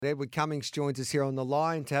Edward Cummings joins us here on the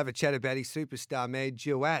line to have a chat about his superstar mare,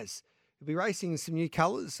 Duaz. He'll be racing some new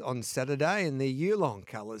colours on Saturday and the Yulong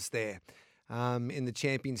colours there in the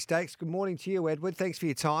Champion Stakes. Good morning to you, Edward. Thanks for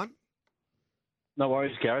your time. No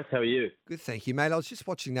worries, Gareth. How are you? Good, thank you, mate. I was just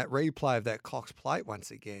watching that replay of that Cox Plate once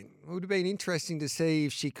again. It would have been interesting to see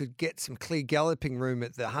if she could get some clear galloping room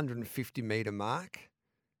at the 150-metre mark.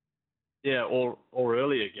 Yeah, or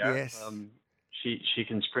earlier, Gareth. Yes. She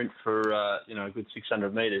can sprint for a good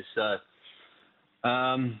 600 metres. So,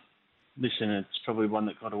 listen, it's probably one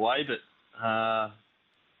that got away, but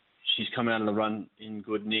she's come out of the run in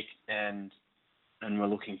good nick, and we're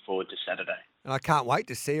looking forward to Saturday. And I can't wait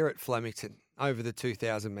to see her at Flemington over the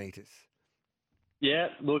 2,000 metres. Yeah,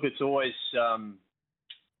 look, it's always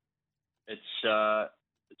it's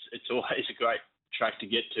always a great track to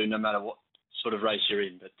get to, no matter what sort of race you're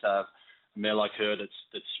in. But a mare like her that's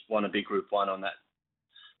won a big Group 1 on that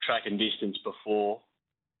track and distance before,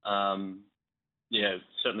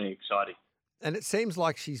 certainly exciting. And it seems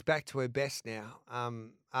like she's back to her best now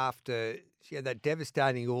after she had that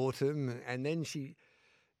devastating autumn, and then she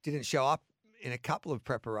didn't show up in a couple of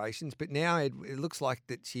preparations, but now it looks like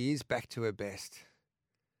that she is back to her best.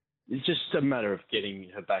 It's just a matter of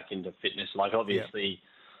getting her back into fitness. Like, obviously,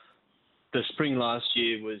 the spring last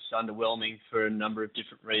year was underwhelming for a number of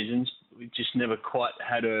different reasons. We just never quite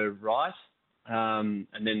had her right. And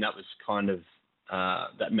then that was kind of,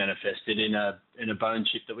 that manifested in a bone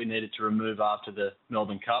chip that we needed to remove after the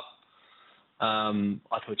Melbourne Cup. I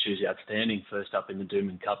thought she was outstanding first up in the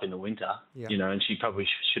Doomben Cup in the winter, and she probably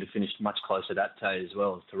should have finished much closer that day as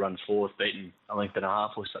well, to run fourth, beaten a length and a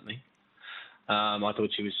half or something. I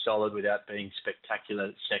thought she was solid without being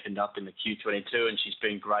spectacular second up in the Q22, and she's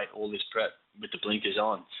been great all this prep with the blinkers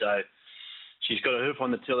on. So she's got a hoof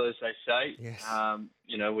on the tiller, as they say. Yes.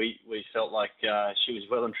 We felt like she was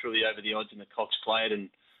well and truly over the odds in the Cox Plate,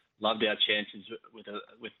 and loved our chances with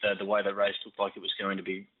the way the race looked like it was going to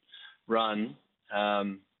be run,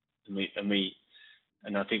 and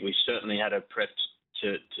I think we certainly had her prepped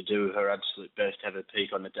to do her absolute best, have her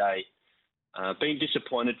peak on the day. Being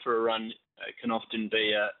disappointed for a run can often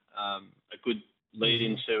be a good lead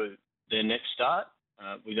into their next start.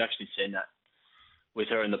 We've actually seen that with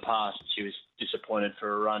her in the past. She was disappointed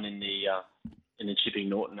for a run in the Chipping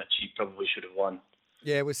Norton that she probably should have won.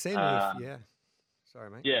 Yeah, we're seeing her. Yeah, sorry,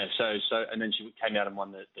 mate. Yeah, so and then she came out and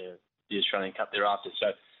won the Australian Cup thereafter.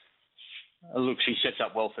 So. Look, she sets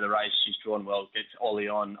up well for the race. She's drawn well, gets Ollie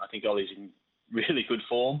on. I think Ollie's in really good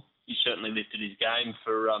form. He certainly lifted his game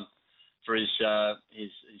for his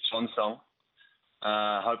swan song.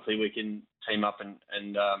 Hopefully we can team up and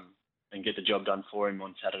get the job done for him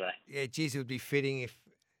on Saturday. Yeah, geez, it would be fitting if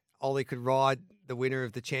Ollie could ride the winner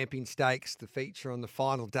of the Champion Stakes, the feature on the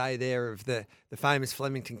final day there of the famous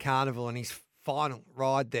Flemington Carnival, and his final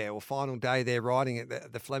ride there, or final day there riding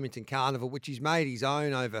at the Flemington Carnival, which he's made his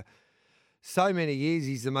own over so many years.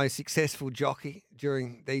 He's the most successful jockey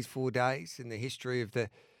during these 4 days in the history of the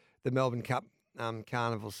Melbourne Cup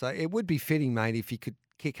Carnival. So it would be fitting, mate, if you could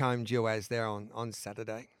kick home Duaz there on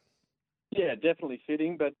Saturday. Yeah, definitely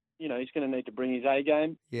fitting, but, he's going to need to bring his A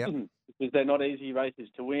game. Yeah. Because they're not easy races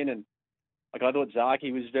to win. And, I thought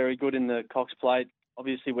Zaki was very good in the Cox Plate.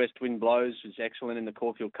 Obviously, West Wind Blows was excellent in the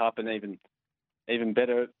Caulfield Cup, and even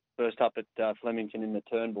better first up at Flemington in the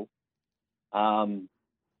Turnbull. And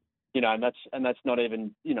that's not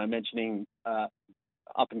even, mentioning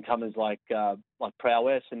up and comers like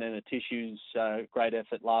Prowess, and then a Tissue's great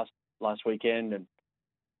effort last weekend, and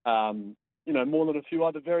more than a few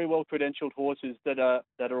other very well credentialed horses that are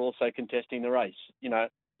also contesting the race.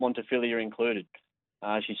 Montefilia included.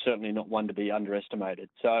 She's certainly not one to be underestimated.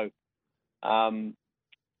 So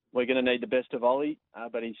we're going to need the best of Ollie,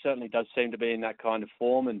 but he certainly does seem to be in that kind of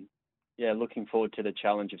form, and looking forward to the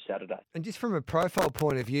challenge of Saturday. And just from a profile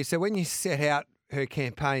point of view, so when you set out her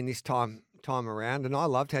campaign this time around, and I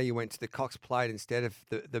loved how you went to the Cox Plate instead of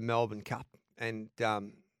the Melbourne Cup and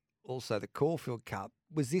also the Caulfield Cup,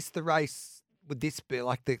 was this the race? Would this be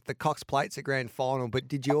like the Cox Plate's a grand final, but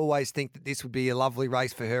did you always think that this would be a lovely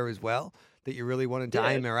race for her as well, that you really wanted to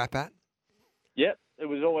aim her up at? Yep, it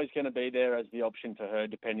was always going to be there as the option for her,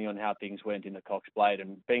 depending on how things went in the Cox Plate.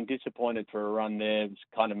 And being disappointed for a run there was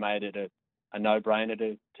kind of made it a no-brainer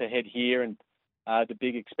to head here. And the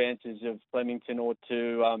big expanses of Flemington ought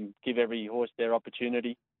to give every horse their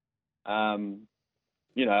opportunity. I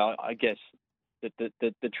guess that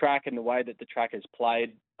the track and the way that the track has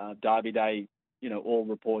played, Derby Day, all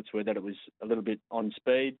reports were that it was a little bit on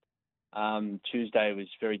speed. Tuesday was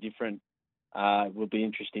very different. It will be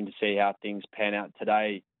interesting to see how things pan out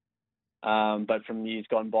today. But from years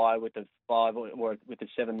gone by with the 5 or with the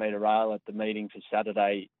 7 metre rail at the meeting for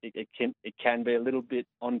Saturday, it can be a little bit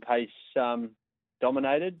on pace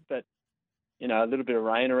dominated, but a little bit of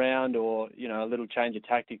rain around or a little change of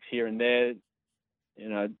tactics here and there,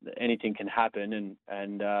 anything can happen,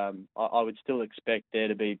 and I would still expect there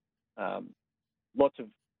to be lots of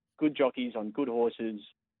good jockeys on good horses,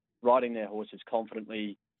 riding their horses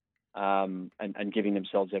confidently, and giving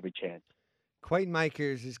themselves every chance.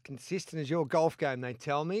 Queenmaker is as consistent as your golf game, they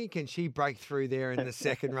tell me. Can she break through there in the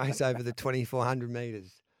second race over the 2,400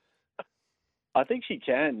 metres? I think she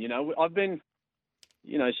can. I've been,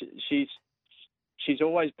 she's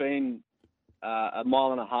always been a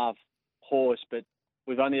mile and a half horse, but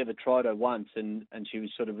we've only ever tried her once, and she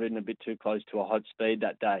was sort of ridden a bit too close to a hot speed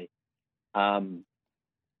that day.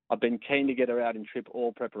 I've been keen to get her out in trip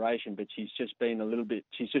all preparation, but she's just been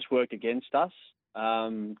she's just worked against us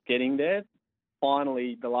getting there.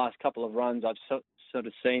 Finally, the last couple of runs, I've sort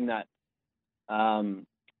of seen that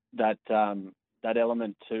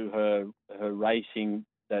element to her racing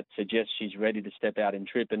that suggests she's ready to step out in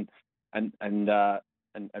trip, and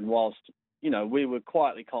whilst we were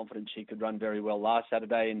quietly confident she could run very well last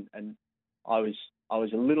Saturday, and I was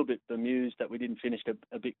a little bit bemused that we didn't finish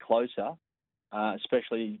a bit closer,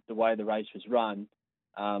 especially the way the race was run.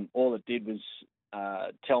 All it did was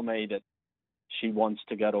tell me that she wants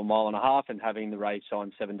to go to a mile and a half, and having the race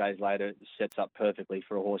on 7 days later sets up perfectly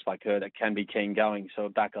for a horse like her that can be keen going. So a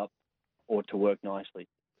backup ought to work nicely.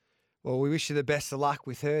 Well, we wish you the best of luck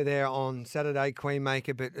with her there on Saturday,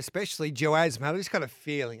 Queenmaker, but especially Joaz, mate. I just got a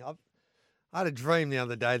feeling. I had a dream the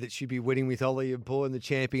other day that she'd be winning with Ollie and Paul in the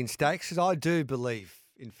Champion Stakes, because I do believe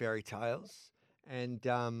in fairy tales, and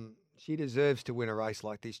she deserves to win a race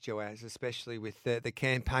like this, Joaz, especially with the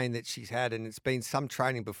campaign that she's had, and it's been some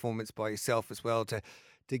training performance by yourself as well to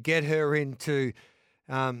get her into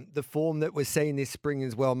the form that we're seeing this spring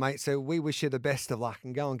as well, mate. So we wish you the best of luck,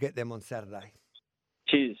 and go and get them on Saturday.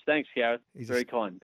 Cheers. Thanks, Gareth. Very kind.